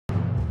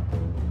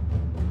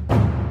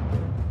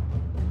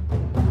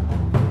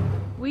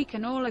we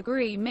can all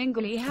agree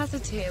Mingli has a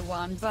tier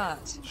 1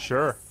 but...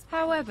 Sure.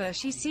 However,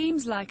 she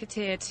seems like a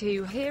tier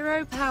 2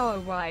 hero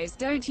power-wise,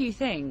 don't you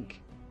think?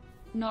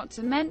 Not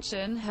to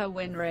mention, her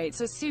win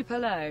rates are super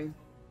low.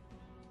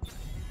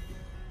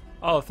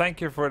 Oh,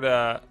 thank you for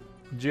the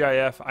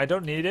GIF. I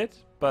don't need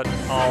it, but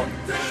I'll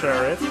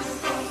share it.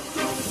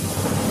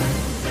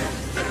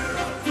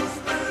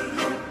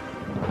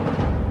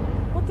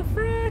 What the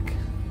frick?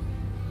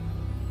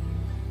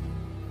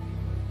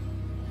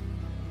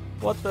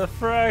 What the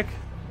frick?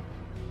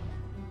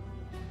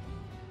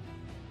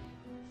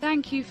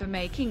 Thank you for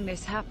making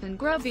this happen,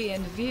 Grubby,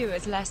 and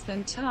viewers. Less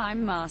than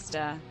time,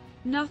 master.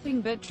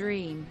 Nothing but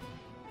dream.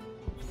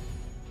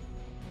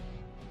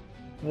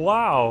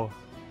 Wow.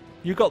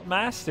 You got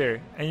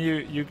master and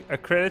you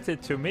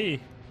accredited to me.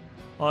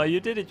 Well, you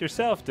did it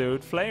yourself,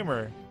 dude.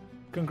 Flamer.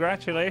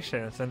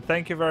 Congratulations and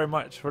thank you very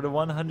much for the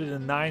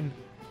 $109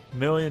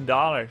 million.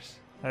 I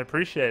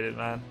appreciate it,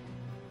 man.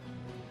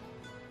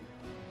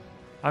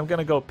 I'm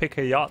gonna go pick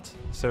a yacht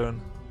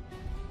soon.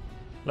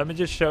 Let me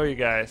just show you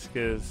guys,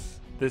 because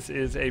this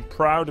is a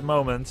proud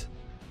moment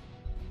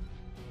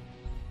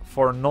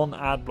for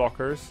non-ad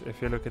blockers.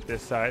 If you look at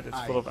this side, it's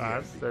full of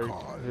ads. There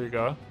you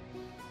go.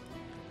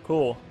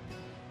 Cool.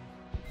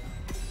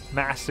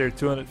 Master,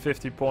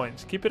 250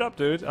 points. Keep it up,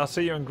 dude. I'll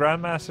see you in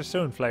Grandmaster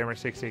soon,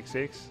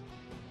 Flamer666.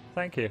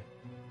 Thank you.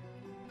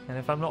 And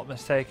if I'm not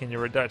mistaken, you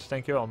were Dutch.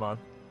 Thank you all, man.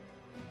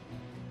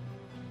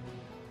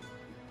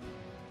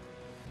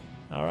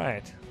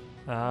 Alright.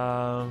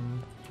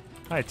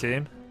 Hi,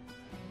 team.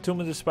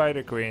 Tomb of the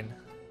Spider Queen.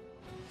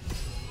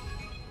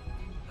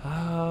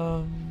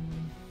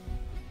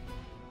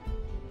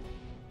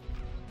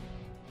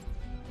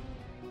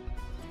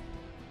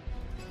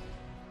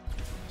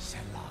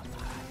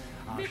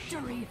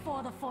 Victory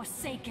for the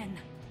Forsaken.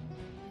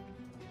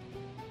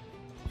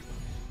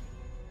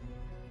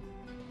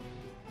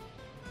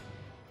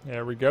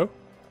 There we go.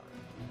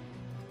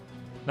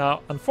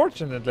 Now,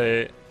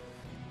 unfortunately,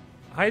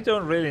 I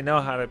don't really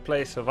know how to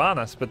play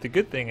Sylvanas, but the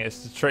good thing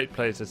is the trait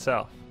plays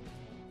itself.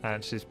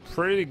 And she's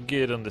pretty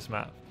good on this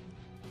map.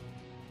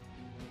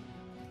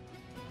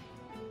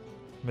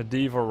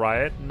 Medieval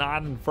Riot,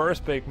 not in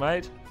first pick,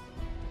 mate.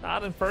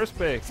 Not in first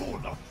pick. For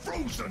the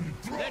frozen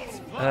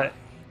throne.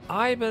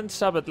 Ivan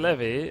Sabat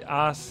Levy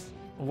asks,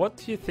 what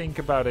do you think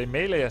about a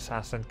melee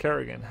assassin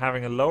Kerrigan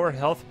having a lower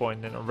health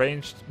point than a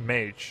ranged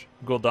mage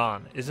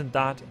Gul'dan? Isn't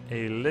that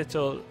a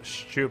little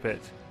stupid?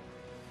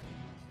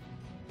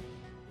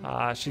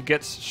 She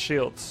gets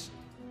shields.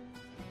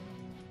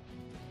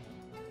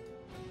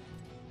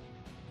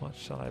 What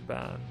shall I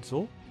ban?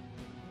 Zul?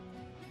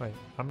 Wait,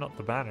 I'm not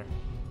the banner.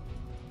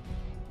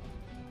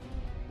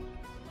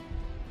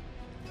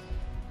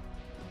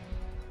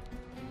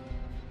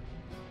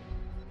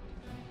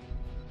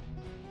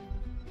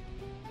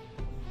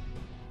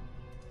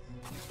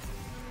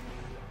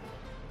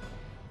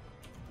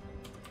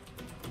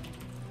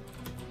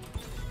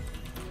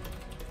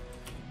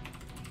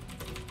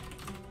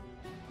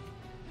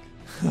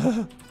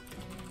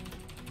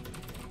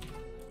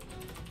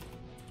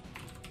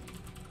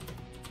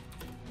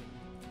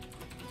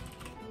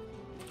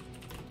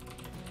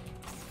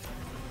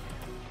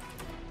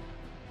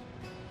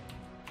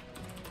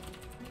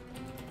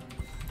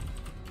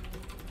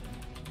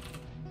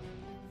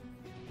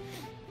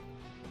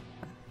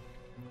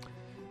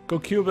 Go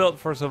Q build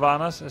for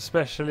Sylvanas,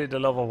 especially the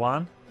level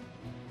 1.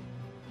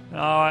 No,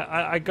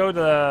 I go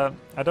the...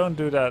 I don't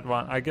do that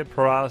one. I get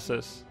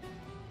paralysis.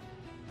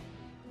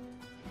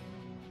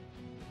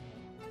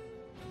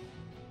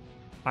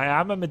 I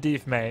am a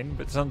Medivh main,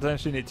 but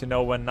sometimes you need to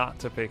know when not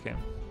to pick him.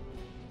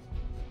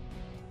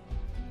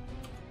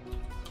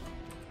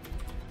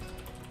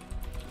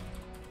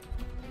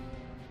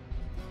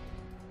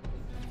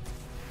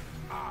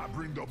 I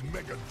bring the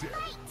mega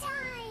death.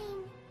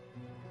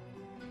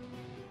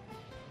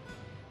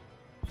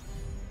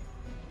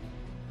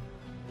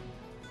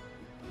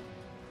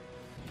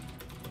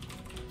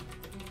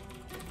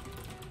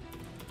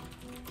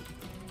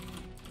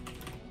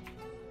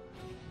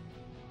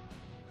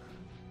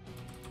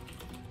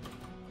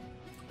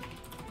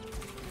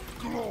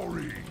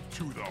 Glory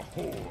to the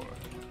Horde!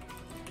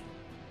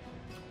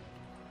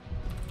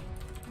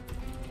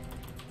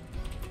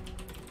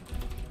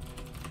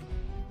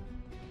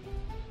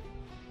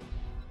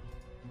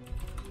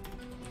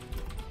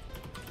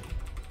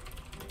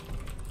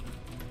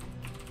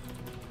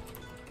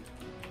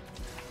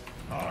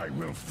 I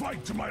will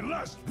fight to my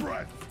last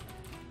breath!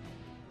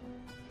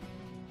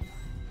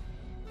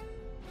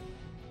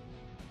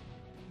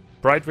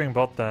 Brightwing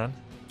bot then.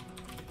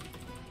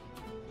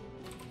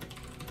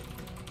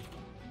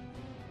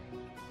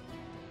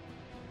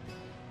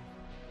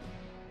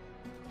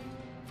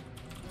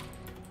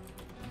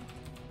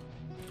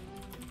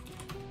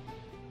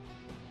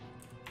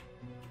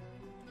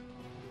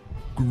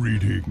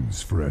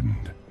 Greetings,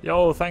 friend.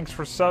 Yo, thanks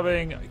for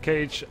subbing,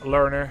 Cage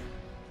Learner.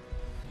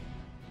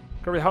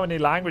 Grubby, how many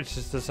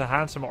languages does a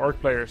handsome orc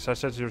player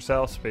such as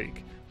yourself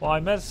speak? Well, I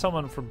met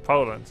someone from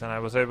Poland and I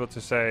was able to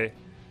say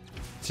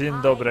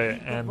Dzień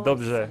dobry and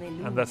dobrze,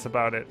 and that's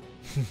about it.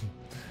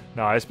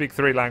 No, I speak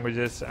 3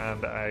 languages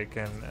and I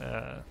can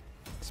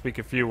speak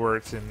a few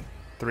words in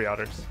 3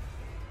 others.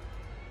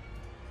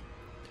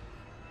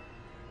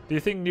 Do you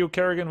think new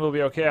Kerrigan will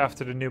be okay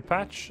after the new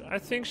patch? I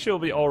think she'll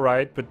be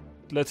alright, but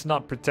let's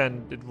not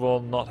pretend it will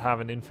not have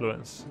an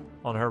influence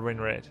on her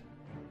win rate.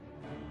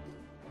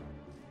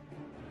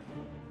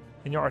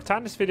 In your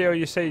Artanis video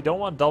you say you don't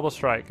want double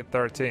strike at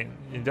 13.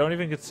 You don't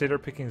even consider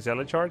picking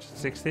Zealot Charge at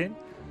 16?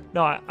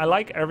 No, I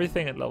like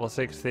everything at level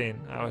 16.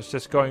 I was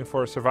just going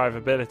for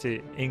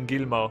survivability in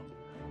Gilmo.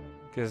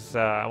 Because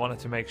I wanted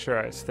to make sure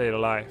I stayed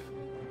alive.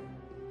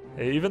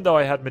 Even though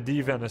I had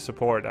Medivh as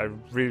support, I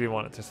really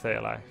wanted to stay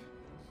alive.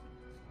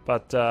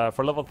 But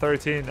for level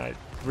 13, I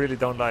really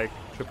don't like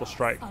triple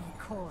strike. Of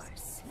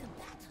course. The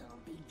battle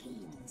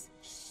begins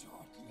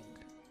shortly.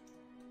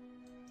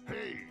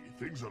 Hey,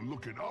 things are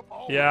looking up.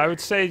 Yeah, I would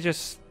say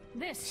just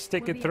This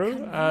stick will it be a through,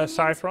 convenient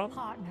Saffron.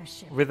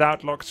 partnership.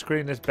 Without lock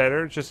screen is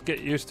better. Just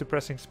get used to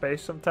pressing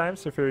space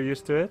sometimes if you're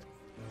used to it.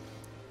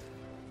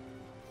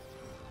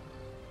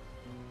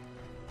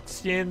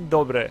 Dzień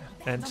dobry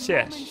and The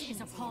moment cześć.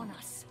 is upon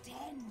us.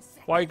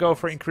 Why go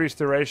for increased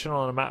duration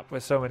on a map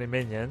with so many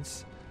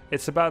minions?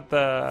 It's about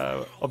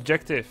the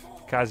objective,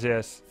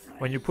 Kazias.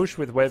 When you push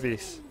with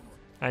webbies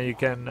and you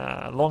can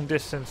long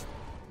distance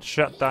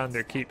shut down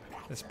their keep.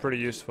 It's pretty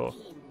useful.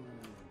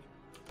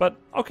 But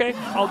okay,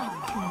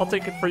 I'll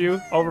take it for you,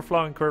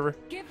 Overflowing Quiver.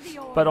 Give the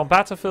order. But on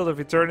Battlefield of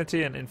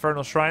Eternity and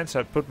Infernal Shrines,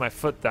 I'd put my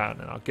foot down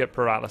and I'll get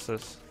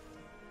paralysis.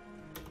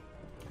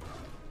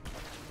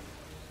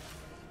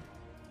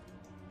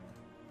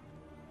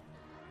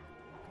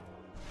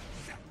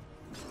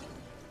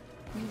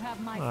 You have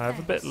my I have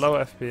a bit thanks.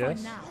 low For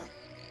FPS. now,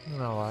 I don't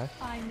know why.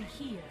 I'm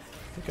here.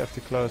 I think I have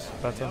to close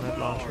Battle.net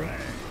launcher.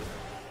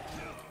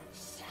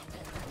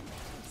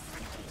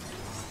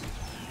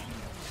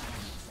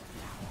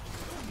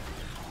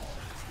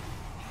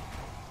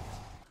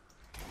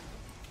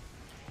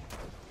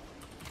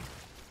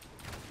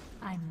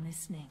 I'm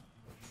listening.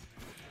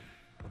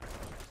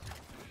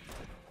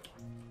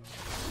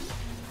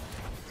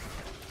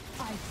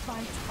 I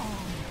fight on.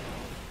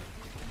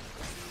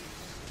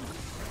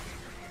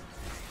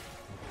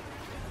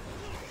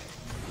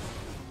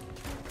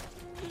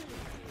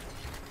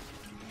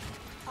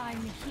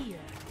 I'm here.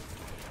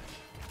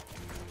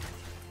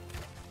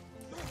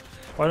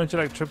 Why don't you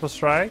like triple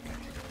strike?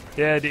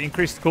 Yeah, the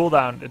increased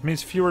cooldown. It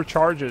means fewer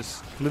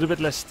charges, a little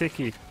bit less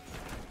sticky.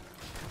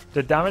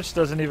 The damage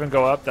doesn't even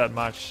go up that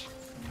much.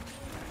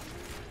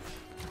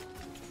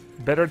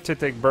 Better to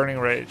take Burning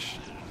Rage.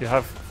 You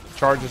have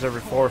charges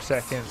every 4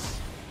 seconds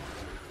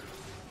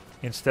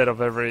instead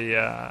of every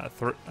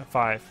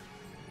 5.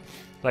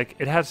 Like,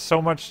 it has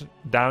so much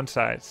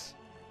downsides,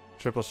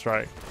 triple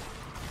strike.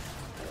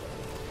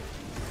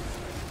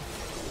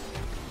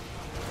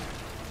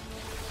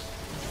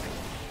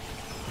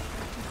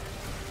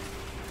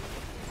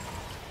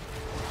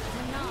 Do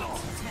not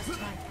test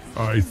my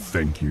I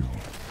thank you.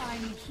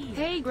 I'm here.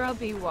 Hey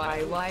Grubby,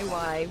 why,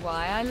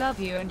 I love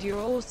you and your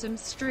awesome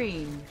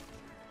stream.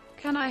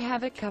 Can I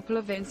have a couple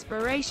of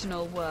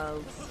inspirational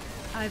worlds?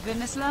 I've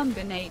been a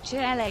slumber nature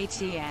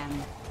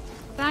LATM.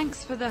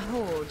 Thanks for the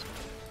horde.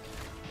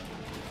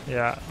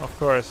 Yeah, of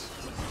course.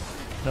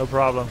 No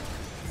problem.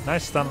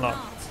 Nice stun lock.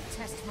 Not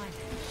test my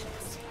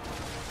patience.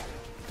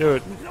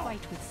 Dude, Fight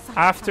with such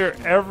after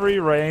passion. every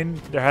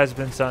rain, there has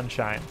been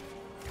sunshine.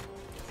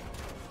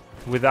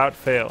 Without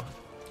fail.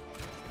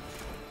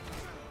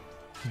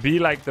 Be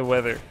like the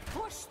weather.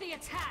 Push the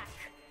attack.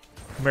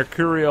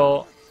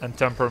 Mercurial and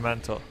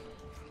temperamental.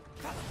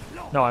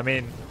 No, I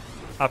mean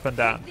up and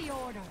down. The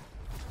order.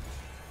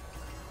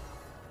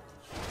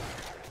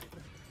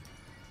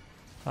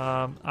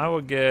 I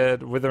will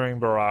get Withering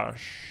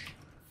Barrage.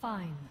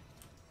 Fine.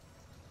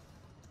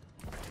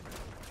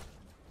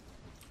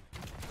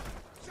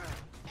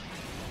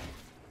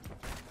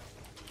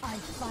 I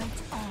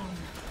fight on.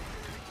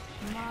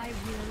 My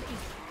will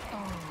is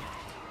on.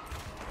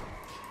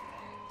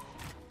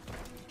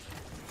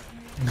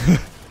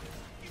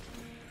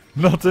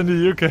 Not in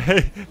the UK.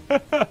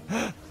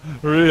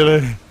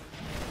 Really?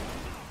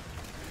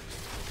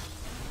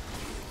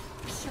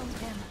 Show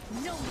them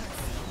no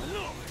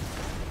mercy.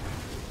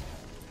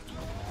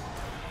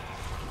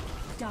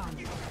 Done.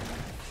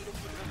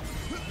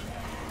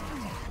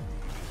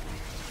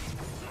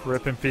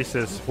 Rip in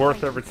pieces.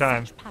 Worth every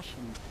time. Such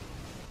passion.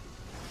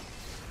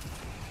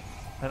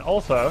 And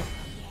also,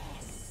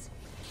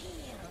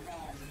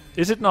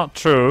 is it not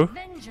true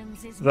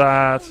Vengeance is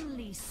that my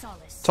only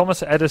solace.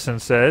 Thomas Edison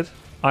said,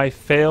 "I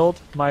failed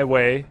my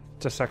way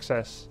to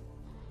success"?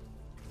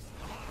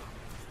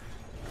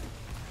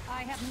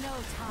 I have no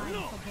time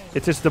for games.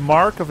 It is the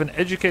mark of an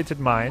educated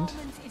mind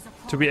Moment is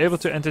upon to be able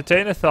us. to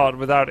entertain a thought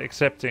without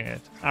accepting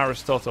it.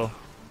 Aristotle,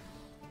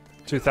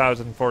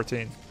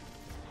 2014.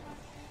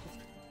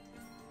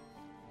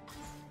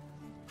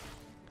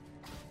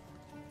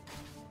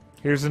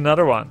 Here's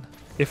another one.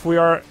 If we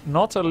are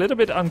not a little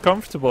bit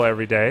uncomfortable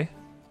every day,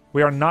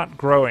 we are not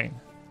growing.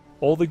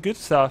 All the good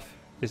stuff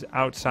is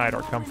outside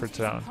our comfort Moment is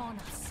zone. upon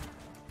us.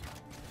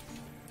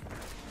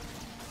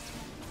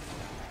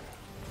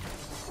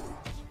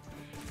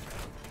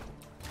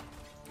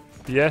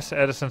 Yes,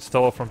 Edison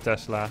stole from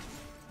Tesla.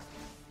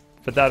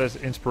 But that is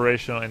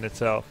inspirational in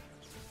itself.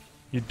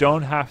 You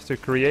don't have to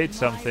create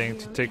something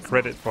to take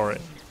credit for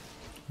it.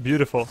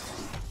 Beautiful.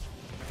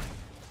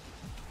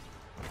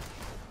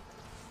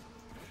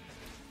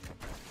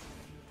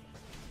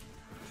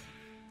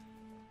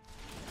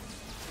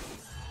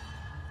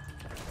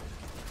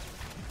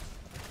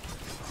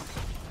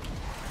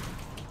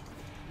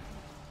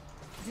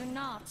 Do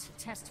not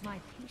test my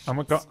patience.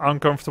 I'm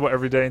uncomfortable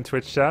every day in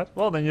Twitch chat.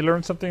 Well, then you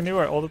learn something new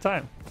all the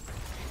time.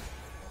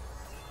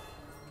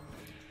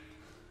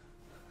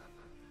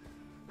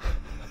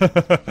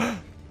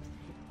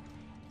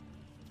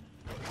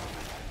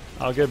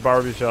 I'll get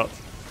Barbie shot.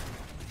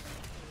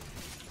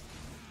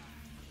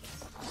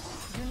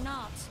 Do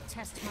not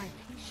test my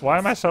patience. Why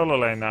am I solo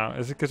lane now?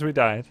 Is it because we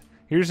died?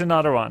 Here's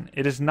another one.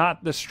 It is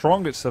not the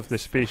strongest of the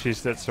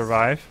species that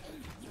survive,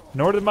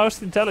 nor the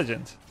most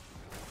intelligent,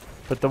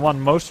 but the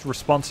one most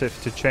responsive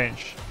to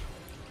change.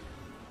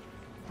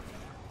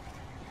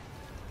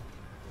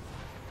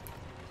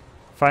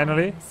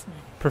 Finally,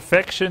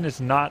 perfection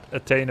is not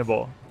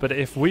attainable, but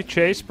if we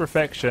chase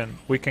perfection,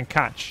 we can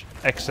catch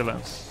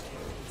excellence.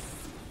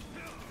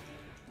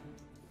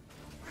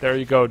 There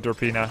you go,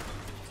 Dorpina.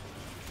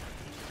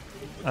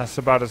 That's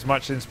about as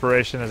much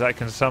inspiration as I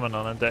can summon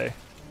on a day.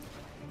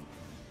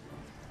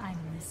 I'm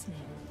listening.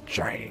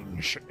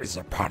 Change is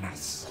upon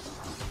us.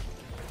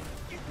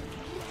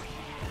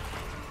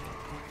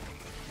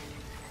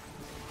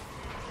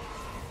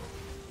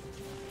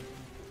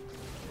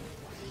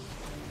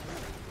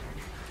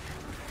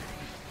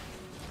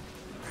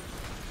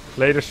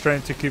 Later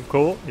strain to keep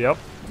cool. Yep.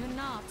 Do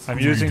not. I'm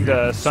using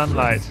the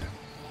sunlight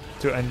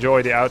to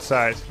enjoy the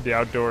outside, the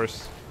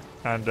outdoors.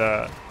 And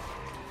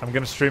I'm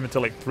gonna stream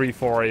until like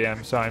 3-4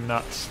 a.m. so I'm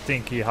not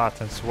stinky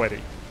hot and sweaty.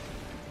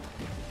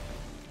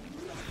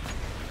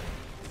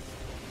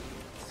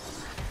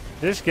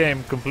 This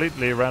game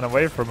completely ran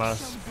away from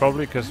us,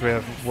 probably because we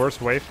have worse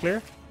wave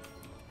clear.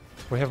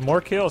 We have more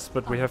kills,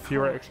 but we have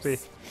fewer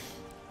XP.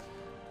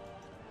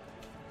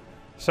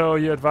 So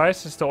your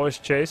advice is to always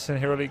chase in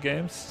Hero League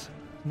games?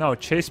 No,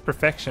 chase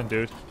perfection,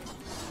 dude.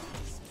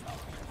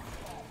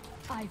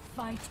 I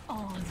fight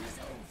on.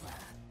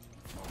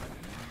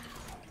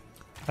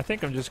 I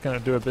think I'm just gonna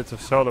do a bit of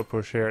solo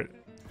push here.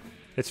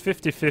 It's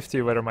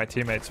 50-50 whether my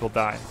teammates will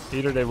die.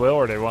 Either they will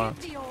or they won't.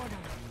 The order.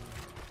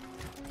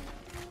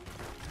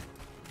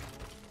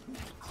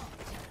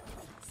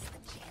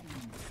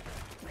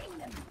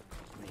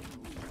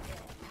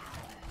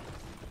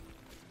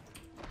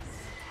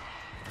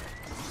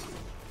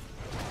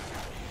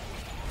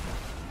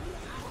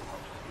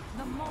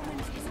 The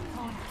moment is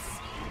upon us.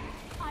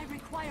 I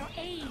require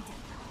aid.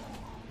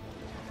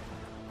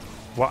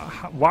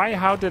 Why?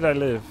 How did I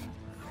live?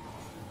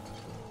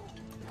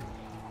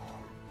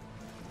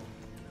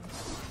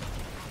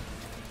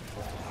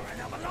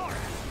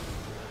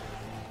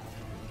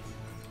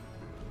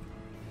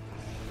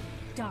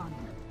 Done.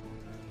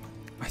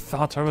 I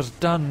thought I was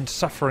done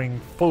suffering,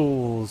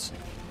 fools.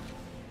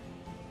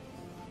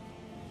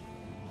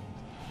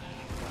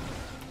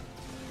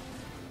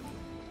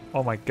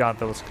 Oh my god,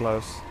 that was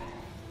close.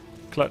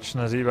 Clutch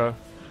Nazebo.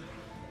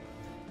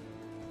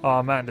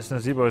 Oh man, this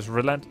Nazebo is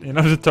relentless. You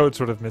know, the toads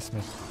would have missed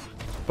me.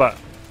 But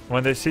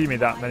when they see me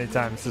that many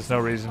times, there's no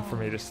reason for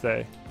me to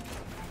stay.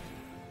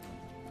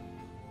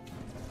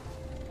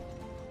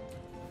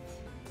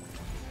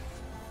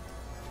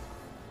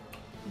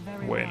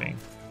 Very Wailing.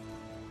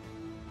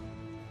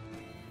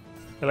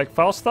 Yeah, like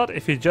Falstad,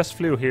 if he just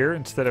flew here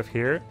instead of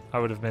here, I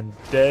would have been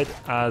dead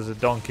as a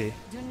donkey.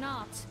 well. Do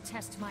not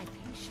test my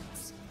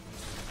patience.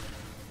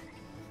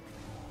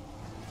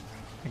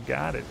 I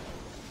got it.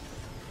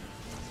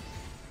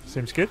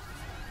 Seems good.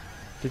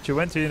 Did you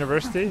went to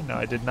university? No,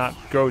 I did not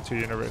go to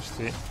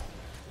university.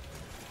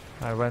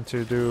 I went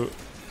to do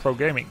pro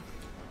gaming.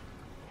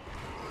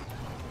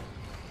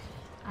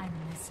 I'm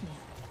listening.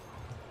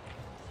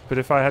 But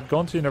if I had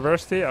gone to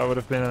university, I would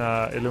have been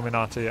an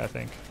Illuminati, I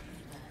think.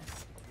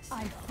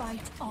 I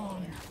fight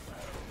on.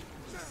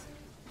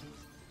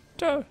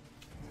 Duh.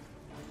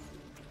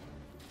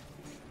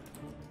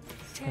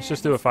 Let's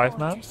just do a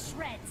 5-man.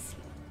 Shreds.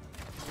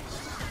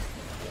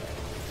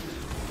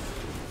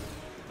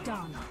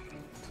 Done.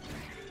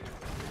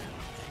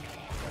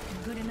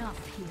 Good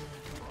enough here.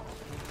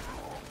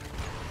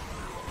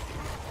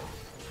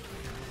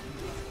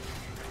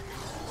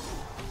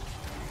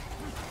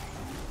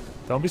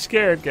 Don't be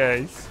scared,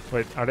 guys.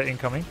 Wait, are they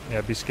incoming?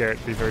 Yeah, be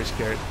scared. Be very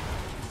scared.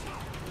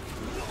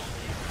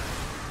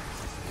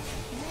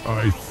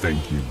 I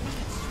thank you.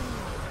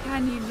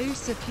 Can you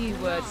loose a few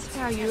words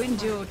how you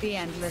endured the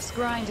endless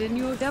grind in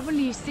your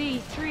WC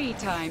 3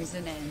 times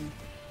and in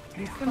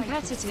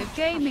competitive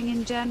gaming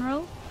in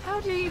general? How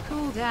do you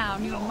cool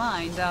down your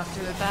mind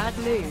after a bad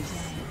lose?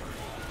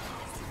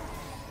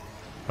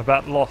 A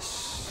bad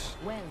loss.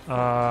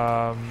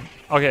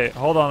 Okay,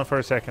 hold on for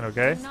a second,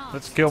 okay?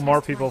 Let's kill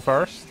more people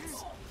first.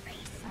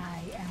 I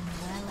am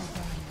well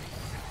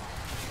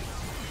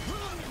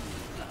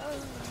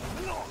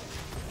again.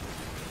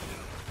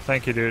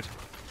 Thank you, dude.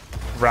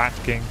 Rat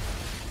King.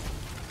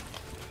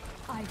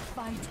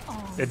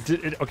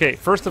 Fight on. Okay,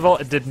 first of all,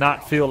 it did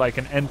not feel like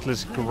an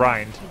endless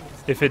grind.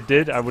 If it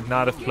did, I would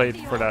not have played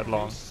for that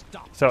long.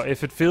 So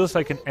if it feels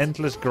like an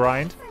endless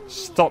grind,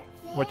 stop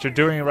what you're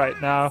doing right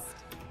now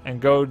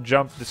and go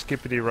jump the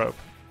skippity rope.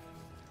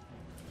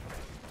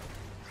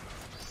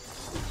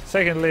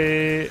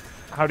 Secondly,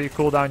 how do you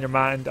cool down your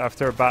mind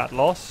after a bad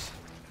loss?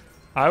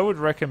 I would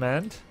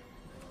recommend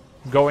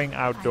going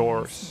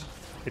outdoors.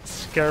 It's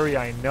scary,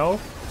 I know,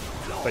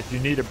 but you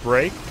need a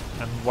break,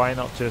 and why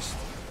not just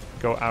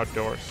go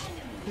outdoors?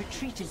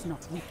 Retreat is not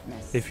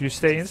weakness. If you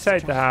stay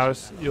inside the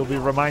house, you'll be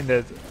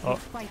reminded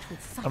of...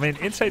 I mean,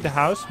 inside the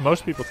house,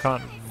 most people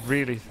can't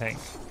really think.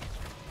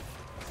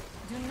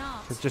 Do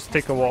not So just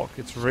take a walk,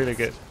 it's really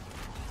good.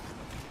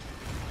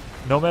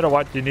 No matter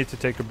what, you need to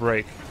take a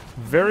break.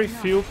 Very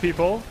few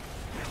people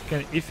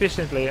can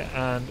efficiently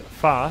and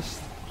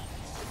fast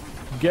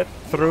get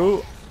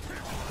through...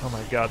 Oh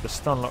my god, the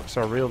stun locks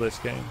are real this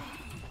game.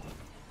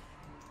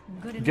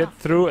 good Get enough.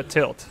 through a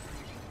tilt.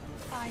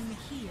 I'm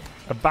here.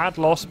 A bad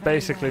loss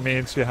basically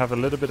means you have a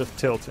little bit of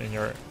tilt in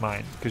your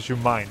mind, because you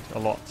mind a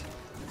lot.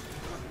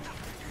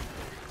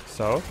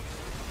 So,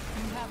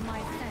 You have my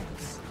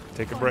thanks.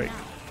 take a For break.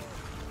 now.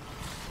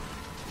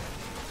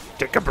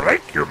 Take a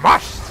break, you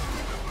must!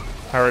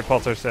 Harry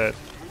Potter said.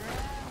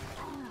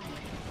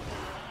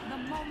 The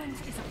moment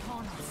is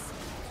upon us.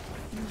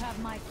 You have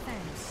my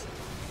thanks.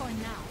 For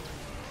now.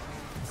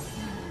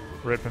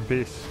 Rip in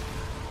peace.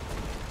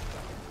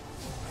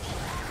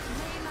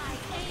 May my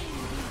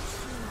aim be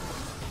true.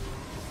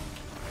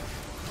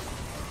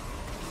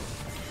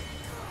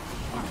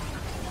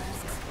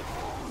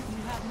 You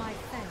have my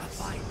thanks.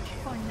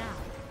 For now.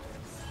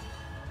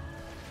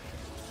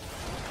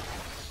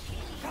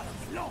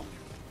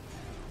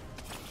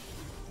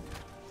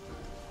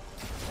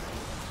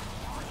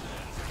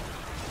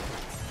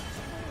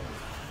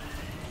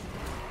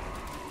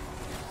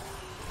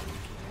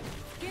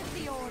 Give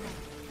the order.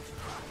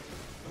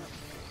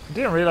 I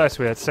didn't realize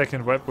we had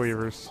second web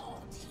weavers.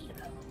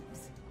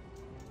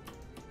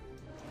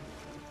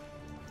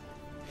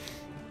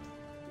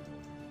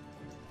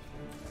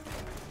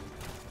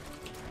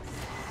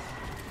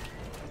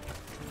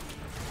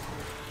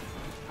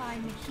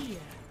 I'm here.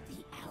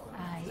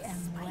 I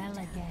am well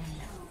again.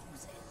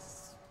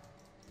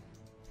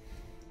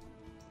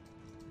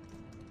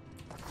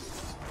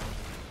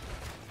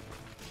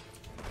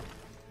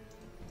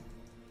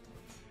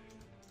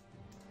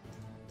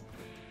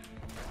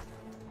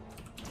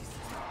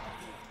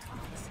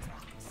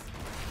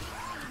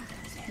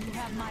 You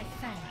have my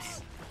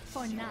thanks.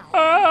 For now.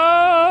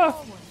 Ah!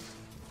 Forward.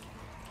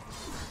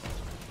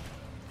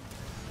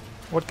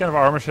 What kind of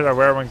armor should I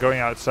wear when going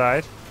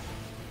outside?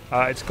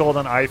 It's called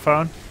an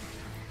iPhone.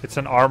 It's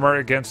an armor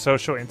against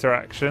social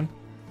interaction.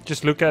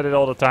 Just look at it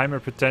all the time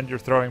and pretend you're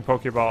throwing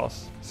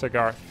Pokeballs.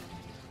 Cigar.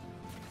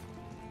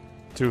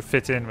 To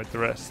fit in with the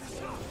rest.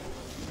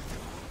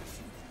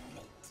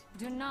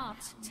 Do not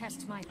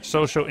test my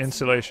Social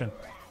insulation.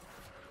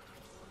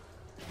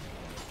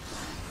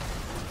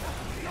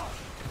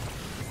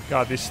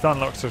 God, these stun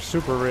locks are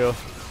super real.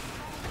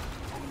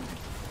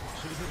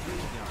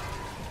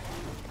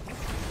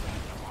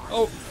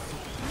 Oh!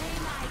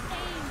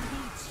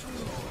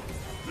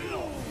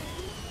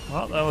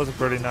 Well, that was a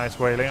pretty nice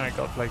wailing. I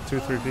got like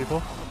 2-3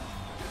 people.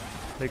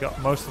 They got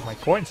most of my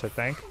coins, I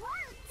think.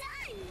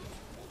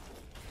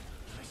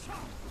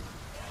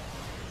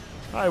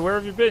 Hi, where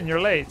have you been?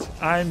 You're late.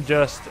 I'm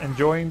just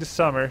enjoying the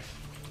summer.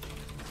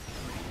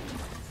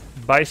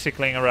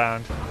 Bicycling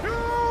around.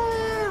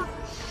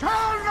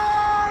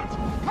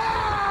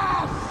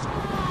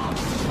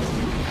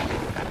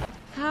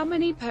 How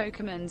many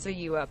Pokemons are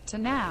you up to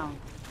now?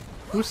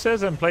 Who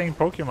says I'm playing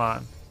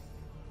Pokemon?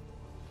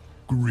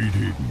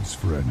 Greetings,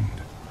 friend.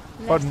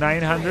 About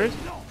 900?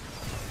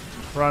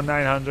 Around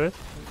 900.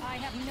 I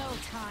have no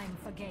time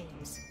for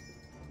games.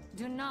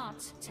 Do not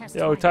test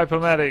Yo, my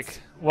Typomatic.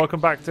 Welcome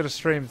back to the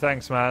stream.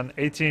 Thanks, man.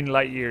 18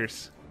 light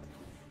years.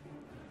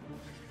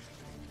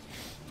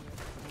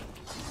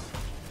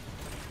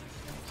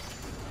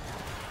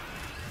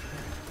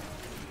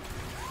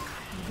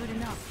 good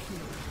enough here.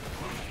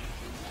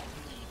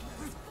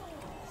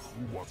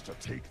 Who wants to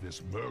take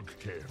this Merc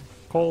camp?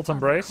 Cold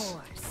Embrace.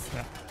 Of course.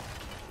 Yeah.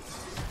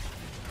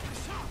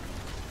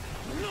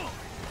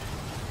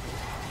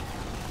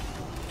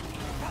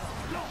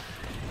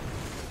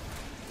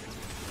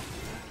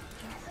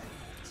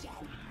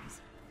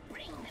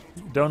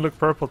 Don't look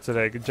purple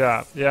today. Good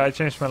job. Yeah, I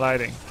changed my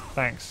lighting.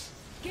 Thanks.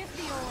 Give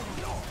the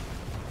order.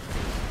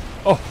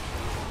 Oh,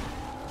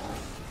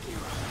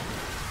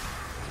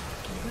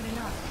 Good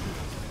enough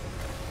here.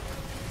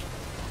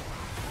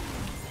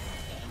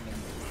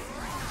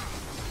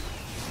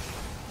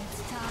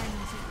 It's time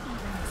to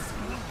even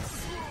scores.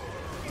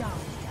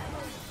 Done.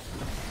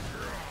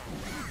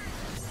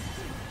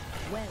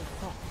 Well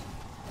fought.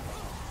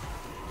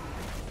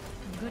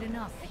 Good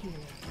enough here.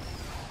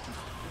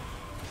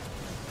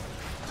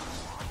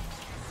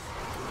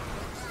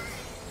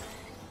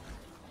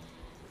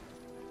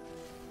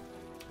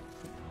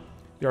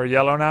 you're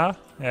yellow now?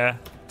 Yeah.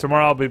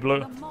 Tomorrow I'll be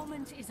blue. The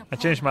moment is I upon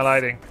changed my us.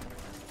 lighting.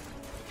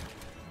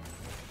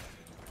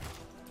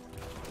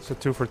 So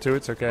 2 for 2,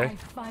 it's okay. I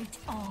fight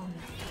on.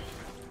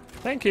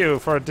 Thank you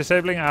for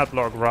disabling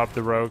Adblock, Rob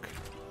the Rogue.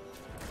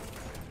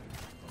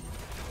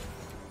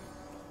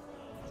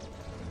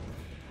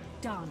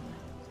 Done.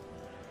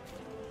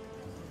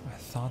 I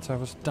thought I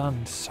was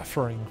done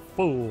suffering,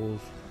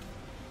 fools.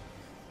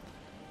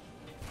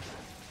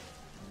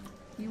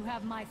 You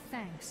have my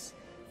thanks.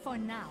 For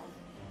now.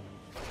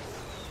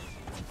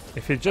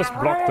 If he just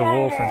blocked the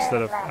wolf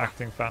instead of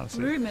acting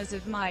fancy. Rumors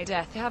of my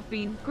death have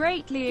been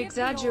greatly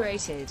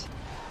exaggerated.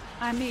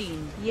 I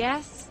mean,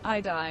 yes,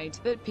 I died,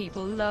 but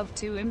people love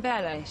to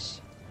embellish.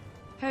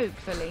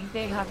 Hopefully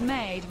they have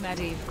made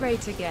Medivh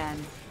great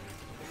again.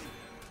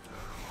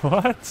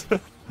 What?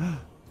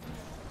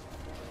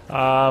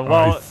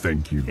 Well,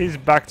 thank you. he's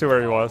back to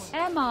where he was.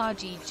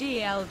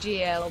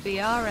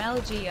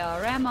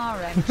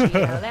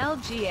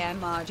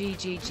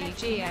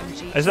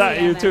 MRGGLGLBRLGRMRMGLLGMRGGGMG. Is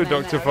that you too,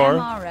 Dr. Four?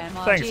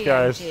 Thanks,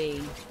 guys.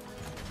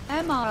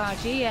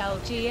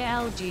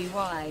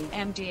 MRGLGLGY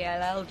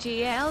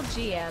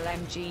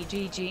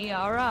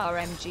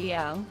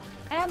MGLLGLGLMGGGRRMGL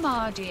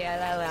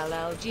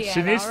MRGLLLGL.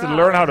 She needs to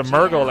learn how to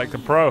Murgle like a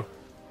pro.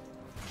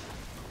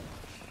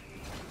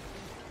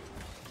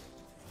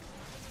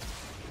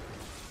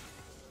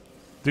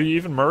 Do you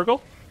even Murgle?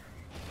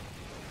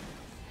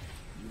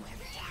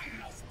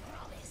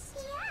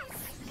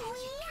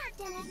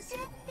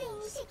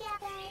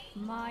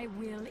 My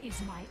will is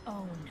my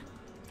own.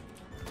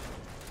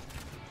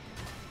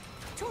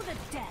 To the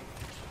death.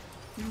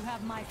 You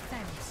have my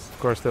thanks. Of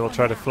course, they will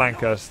try to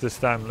flank us. This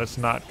time, let's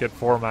not get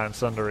 4-man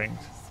Sunderings.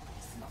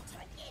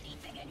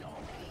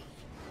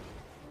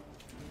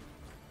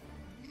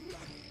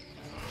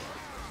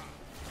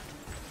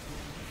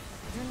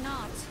 Do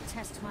not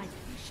test my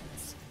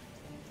patience.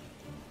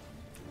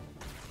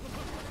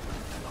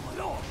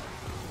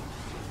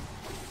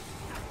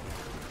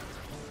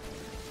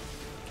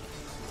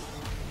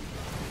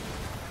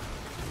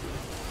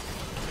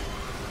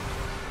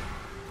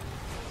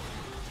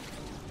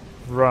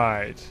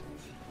 Right.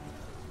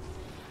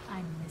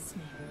 I miss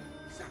me.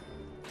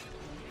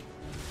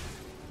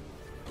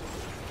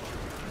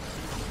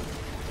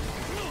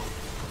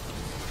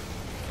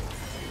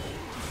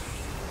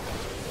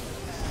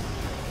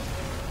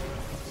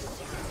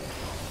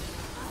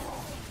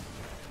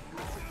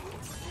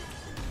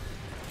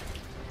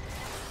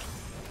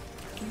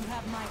 You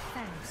have my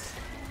thanks.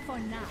 For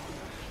now.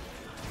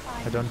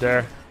 I don't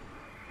dare.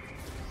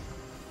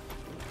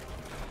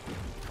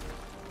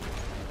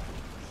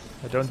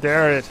 I don't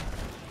dare it.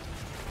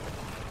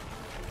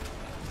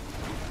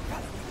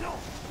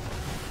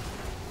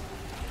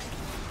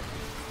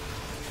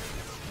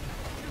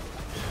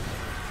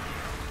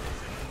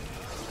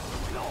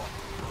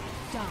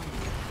 Done.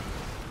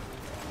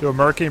 Do a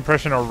murky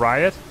impression of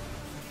Riot?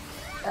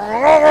 Good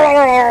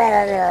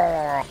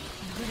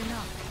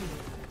enough.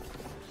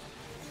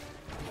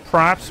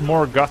 Perhaps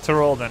more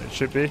guttural than it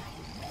should be.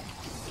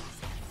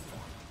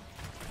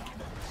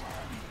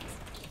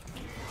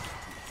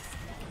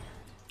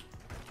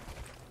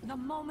 The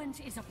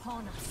moment is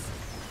upon us.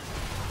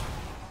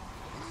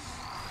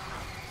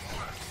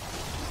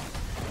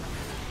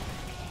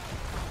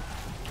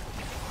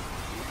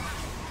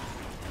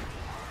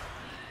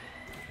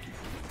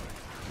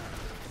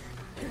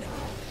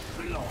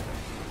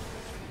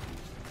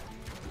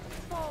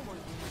 Forward.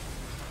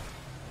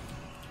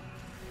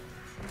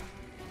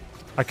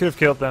 I could have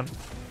killed them.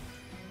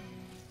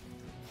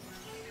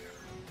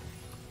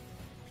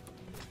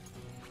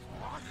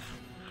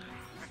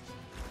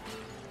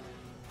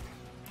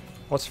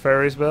 What's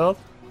Fairy's build?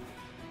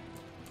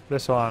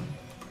 This one.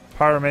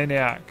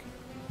 Pyromaniac.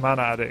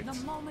 Mana Addict.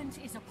 The moment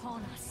is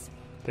upon us.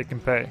 They can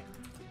pay.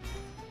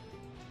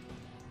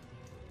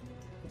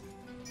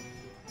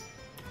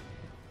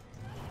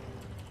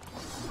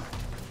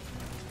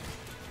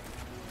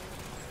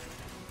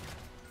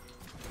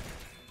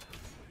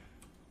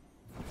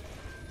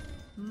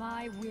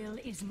 My will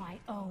is my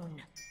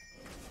own.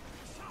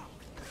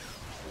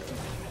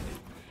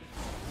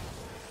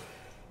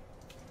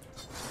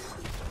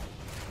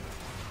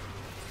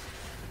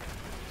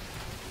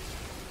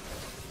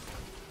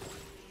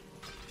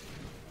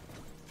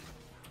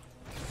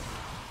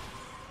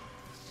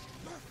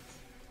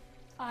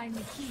 I'm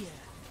here.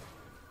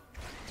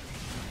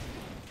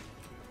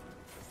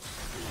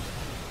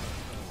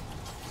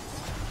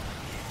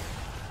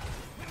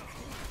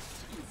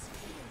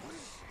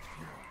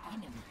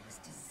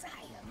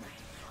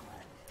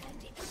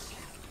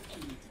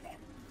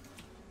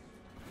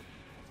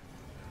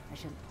 I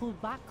shall pull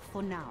back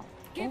for now,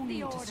 Give only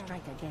the to order.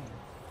 strike again.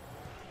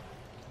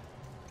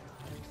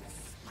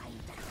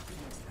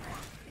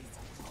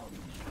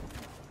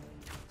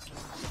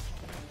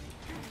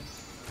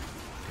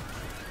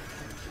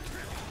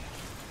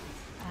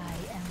 I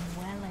am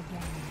well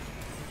again.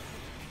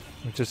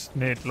 We just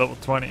need level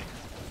 20.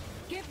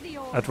 Give the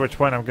order. At which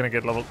point I'm gonna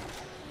get level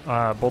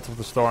Bolt of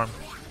the Storm.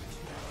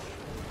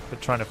 They're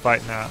trying to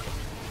fight now.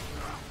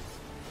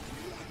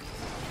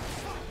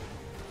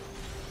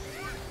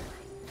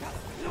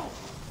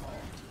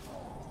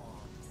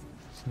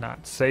 It's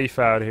not safe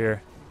out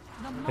here.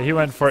 He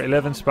went for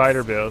 11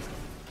 spider build.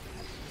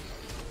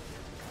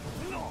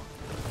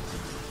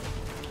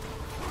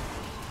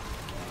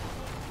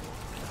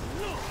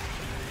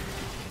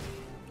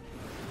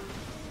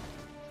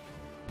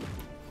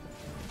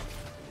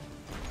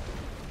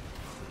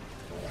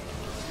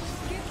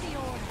 Give the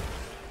order.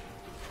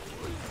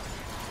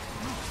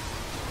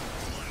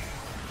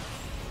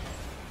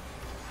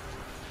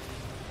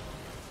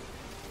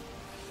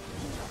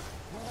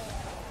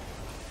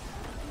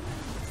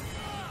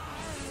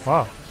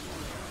 Wow.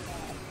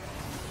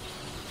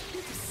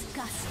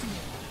 Disgusting.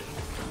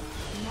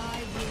 My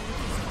will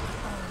is my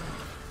own.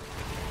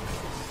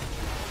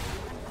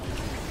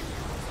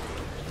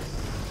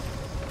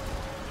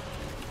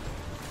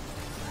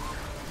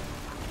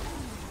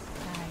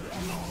 I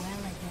am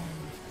well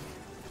again.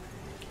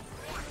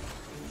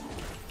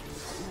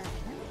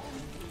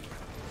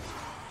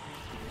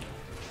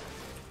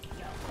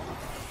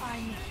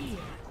 I'm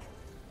here.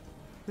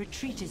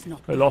 Retreat is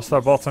not We lost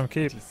our bottom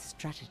keep. it is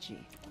strategy.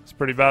 It's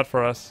pretty bad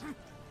for us.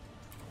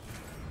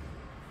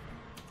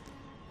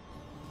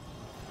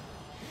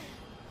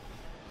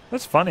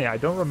 That's funny, I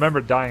don't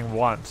remember dying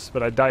once,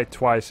 but I died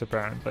twice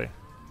apparently.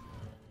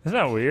 Isn't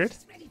that weird?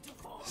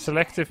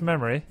 Selective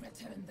memory.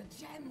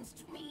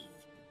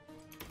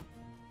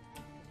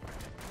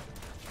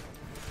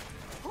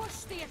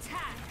 Push the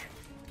attack.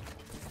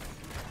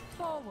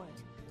 Forward.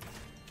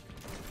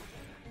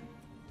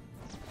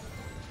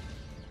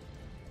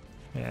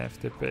 Yeah,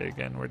 if they pay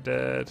again, we're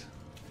dead.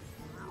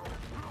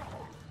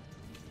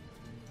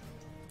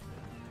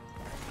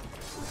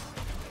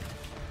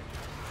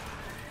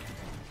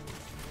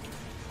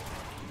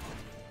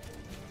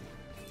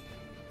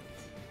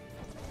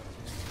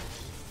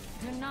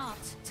 Do not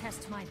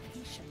test my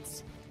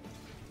patience.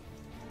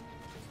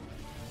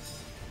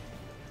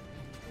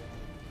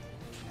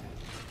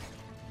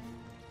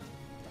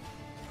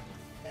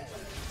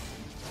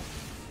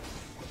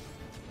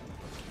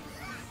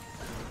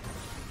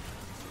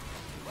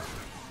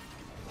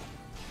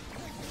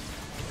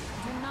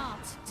 Do not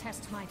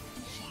test my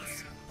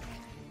patience.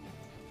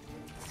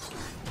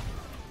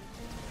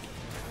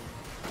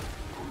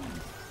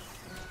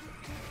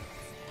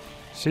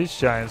 Siege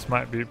giants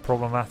might be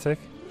problematic.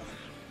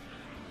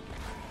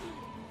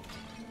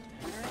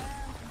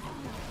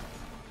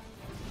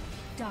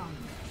 Done.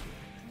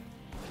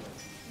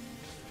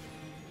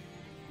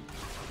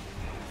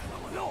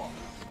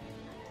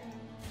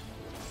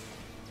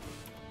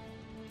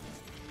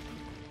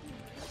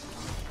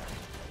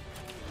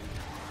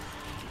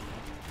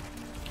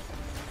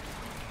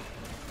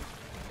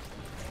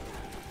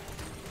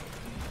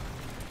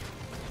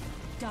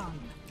 Done.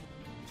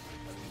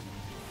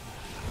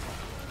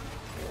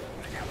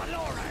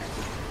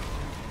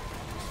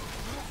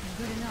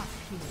 Good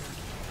enough here.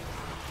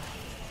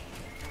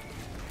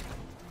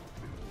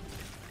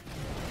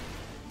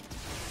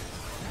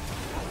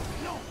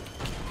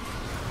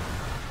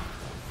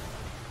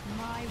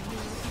 My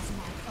will is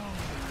my own.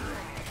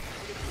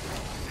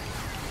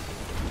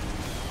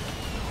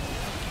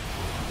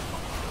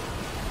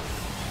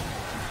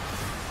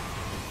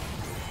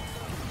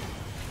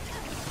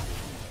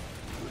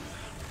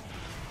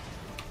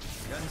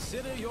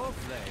 Consider your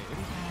flame.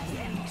 I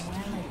am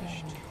well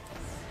again.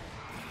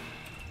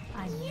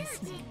 I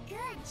miss me.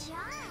 Good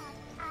job.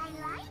 I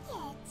like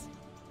it.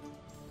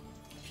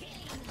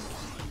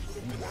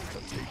 Who wants to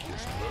take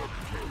this bird?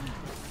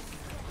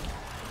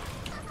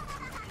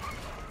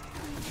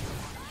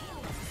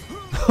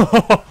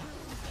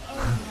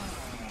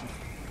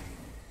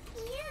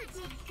 You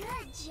did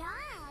good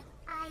job.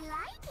 I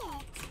like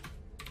it.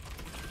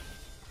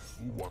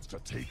 Who wants to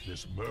take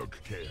this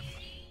Merc-Kin?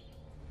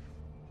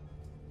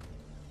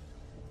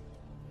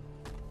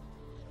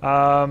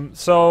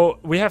 So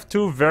we have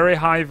two very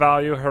high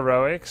value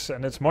heroics,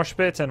 and it's Mosh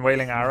Pit and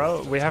Wailing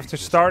Arrow. We have to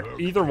start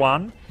either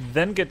one,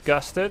 then get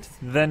gusted,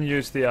 then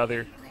use the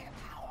other.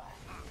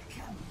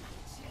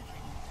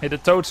 Hey, the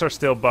toads are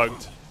still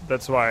bugged.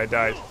 That's why I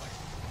died.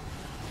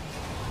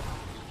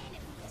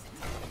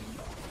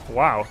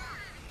 Wow.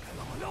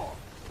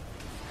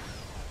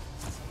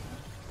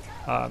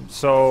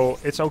 So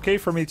it's okay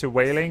for me to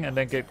Wailing and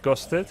then get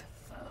gusted.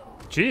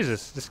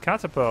 Jesus, this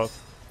catapult.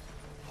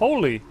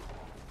 Holy.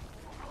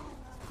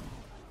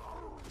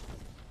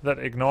 That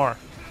ignore.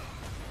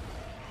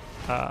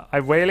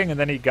 I Wailing and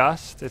then he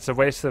gust. It's a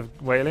waste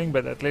of Wailing,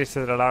 but at least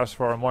it allows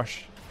for a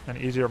mosh, an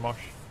easier mosh.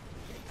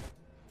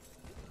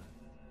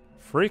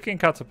 Freaking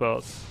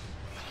catapults.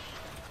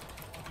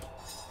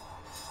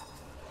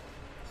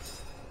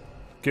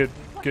 Good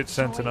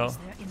sentinel. Joy is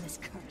there in this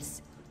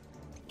curse?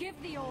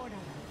 Give the order.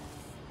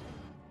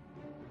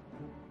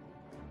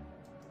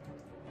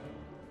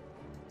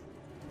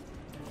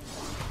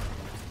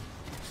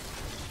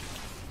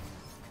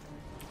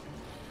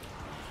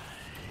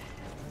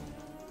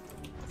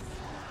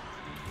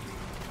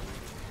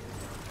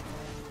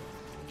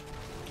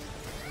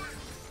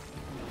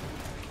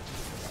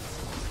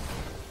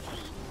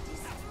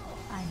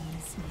 I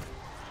miss me.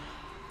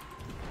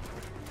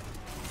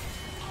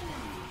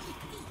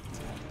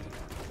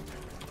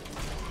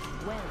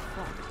 Well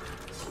fought.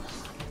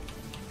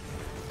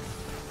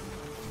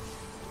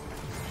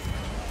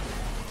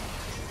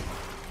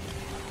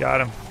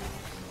 Got him.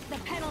 The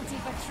penalty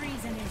for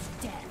treason is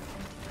death.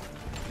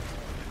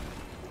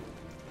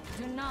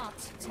 Do not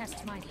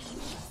test my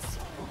patience.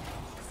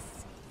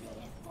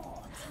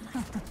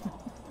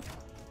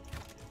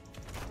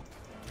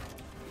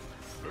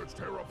 Let's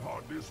tear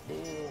apart this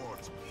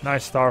fort.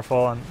 Nice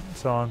starfall and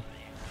so on.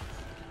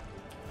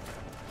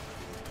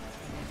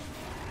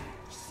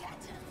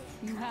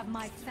 You have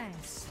my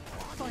thanks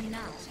for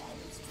now.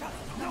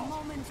 The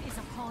moment is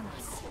upon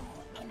us.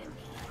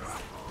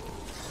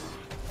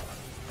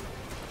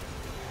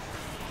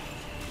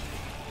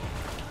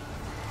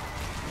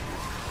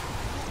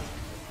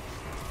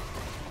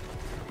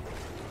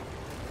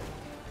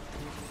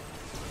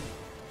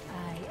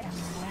 I am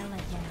well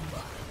again.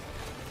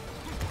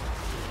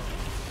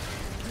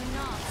 Do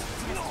not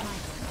test my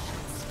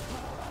patience.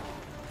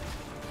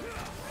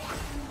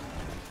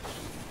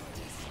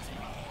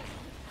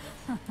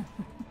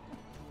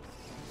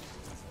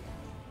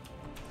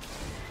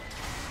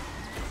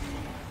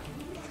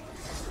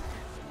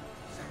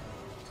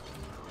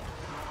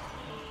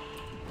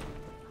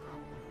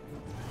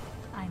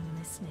 I'm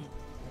listening.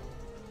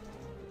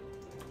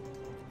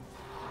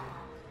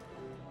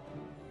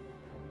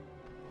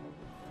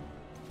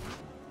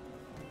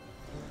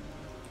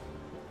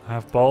 I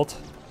have bolt.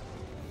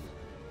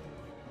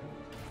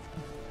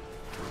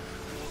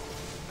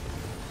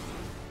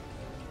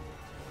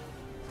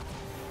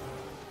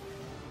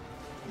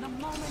 The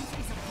moment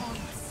is upon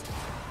us.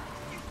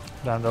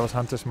 Damn, that was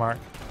Hunter's Mark.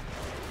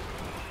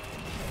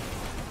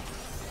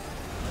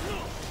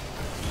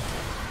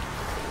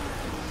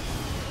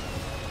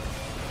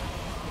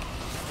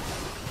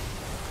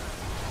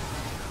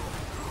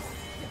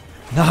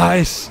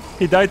 Nice!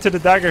 He died to the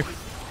dagger.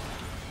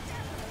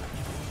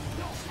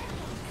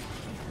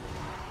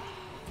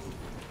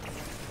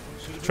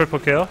 Triple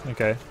kill?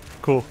 Okay,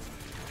 cool.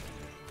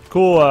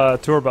 Cool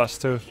tour bus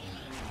too.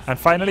 And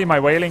finally my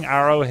Wailing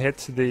Arrow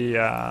hit the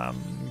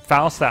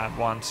Falstad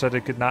one, so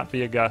there could not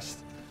be a gust.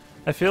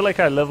 I feel like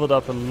I leveled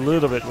up a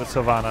little bit with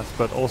Sylvanas,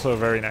 but also a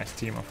very nice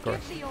team, of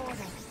course. The order.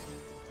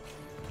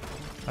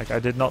 Like, I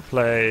did not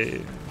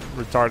play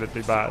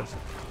retardedly bad.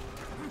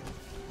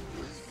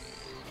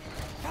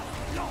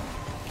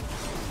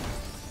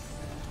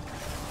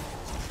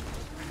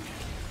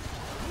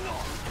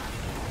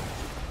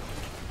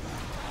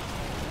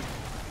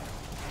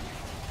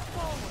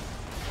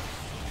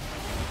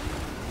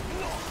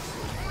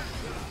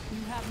 You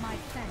have my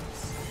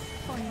thanks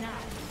for now.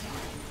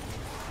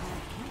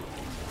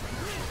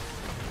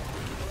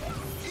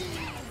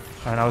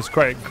 And I was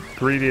quite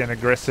greedy and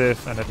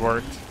aggressive, and it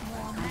worked.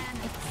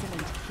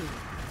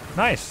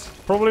 Nice!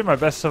 Probably my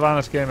best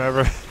Sylvanas game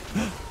ever.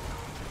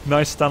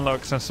 Nice stun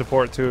locks and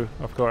support too,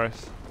 of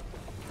course.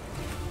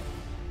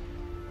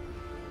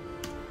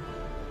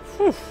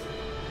 Whew.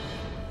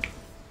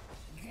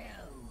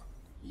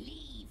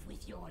 Leave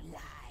with your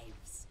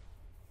lives.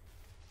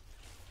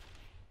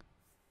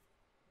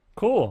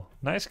 Cool.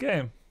 Nice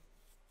game.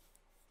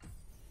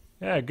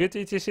 Yeah, good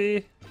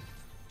ETC.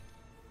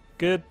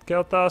 Good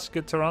Kel'Thas,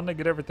 good Tyrande,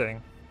 good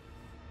everything.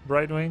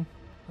 Brightwing.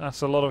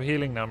 That's a lot of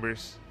healing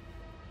numbers.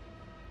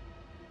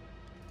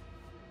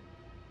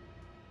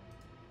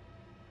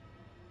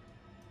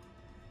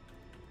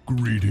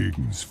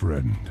 Greetings,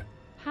 friend.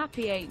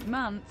 Happy 8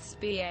 months,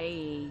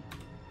 BAE.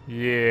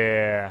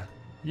 Yeah.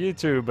 You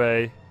too,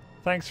 Bay.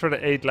 Thanks for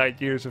the 8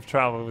 light years of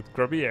travel with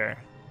Grubby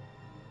Air.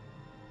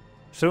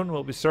 Soon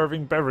we'll be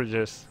serving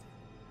beverages.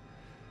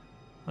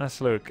 Let's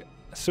look.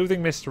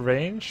 Soothing Mist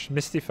range,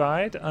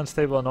 Mystified,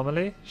 Unstable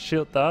Anomaly,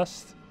 Shield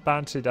Dust,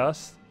 Bouncy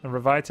Dust, and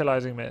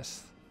Revitalizing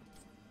Mist.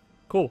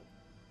 Cool.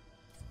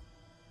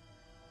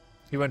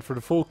 He went for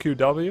the full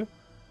QW.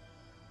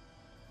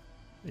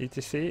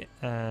 ETC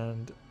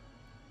and...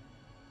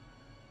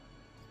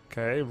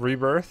 Okay,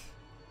 Rebirth.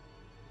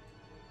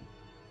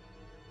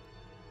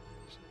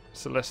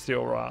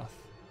 Celestial Wrath.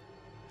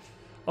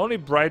 Only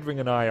Brightwing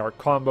and I are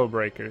combo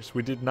breakers.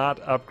 We did not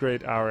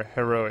upgrade our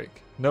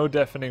Heroic. No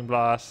Deafening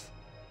Blast.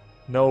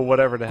 No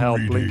whatever the hell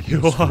Blink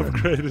Heal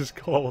upgrade is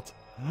called.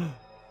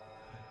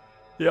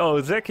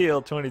 Yo,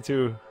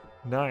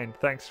 Zekiel22.9.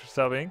 Thanks for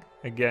subbing.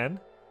 Again.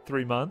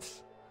 3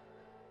 months.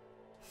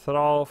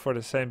 Thrall for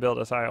the same build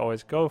as I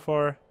always go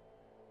for.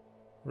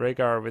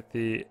 Rhaegar with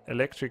the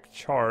Electric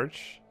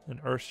Charge and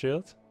Earth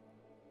Shield.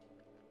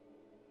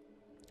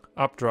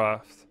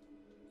 Updraft.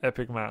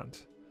 Epic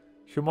Mount.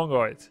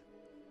 Humongoid.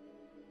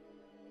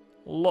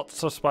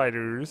 Lots of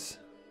spiders.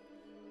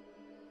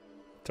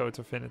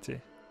 Total Affinity.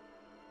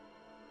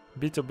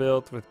 Beetle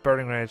build with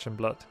Burning Rage and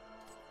Blood.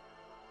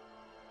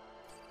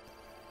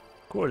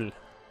 Cool.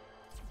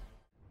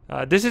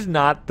 This is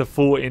not the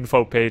full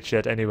info page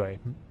yet anyway.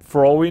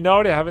 For all we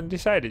know, they haven't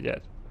decided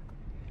yet.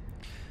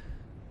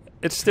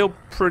 It's still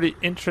pretty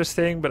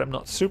interesting, but I'm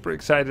not super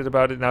excited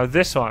about it. Now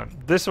this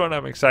one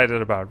I'm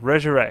excited about.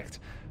 Resurrect.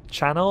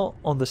 Channel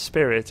on the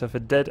spirit of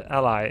a dead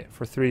ally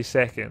for 3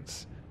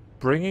 seconds,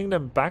 bringing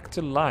them back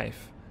to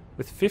life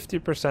with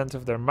 50%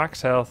 of their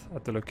max health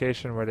at the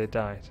location where they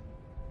died.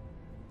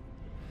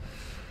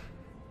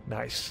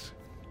 Nice.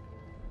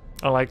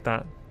 I like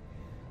that.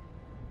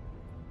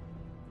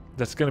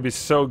 That's gonna be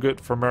so good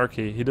for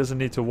Murky. He doesn't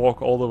need to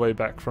walk all the way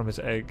back from his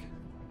egg.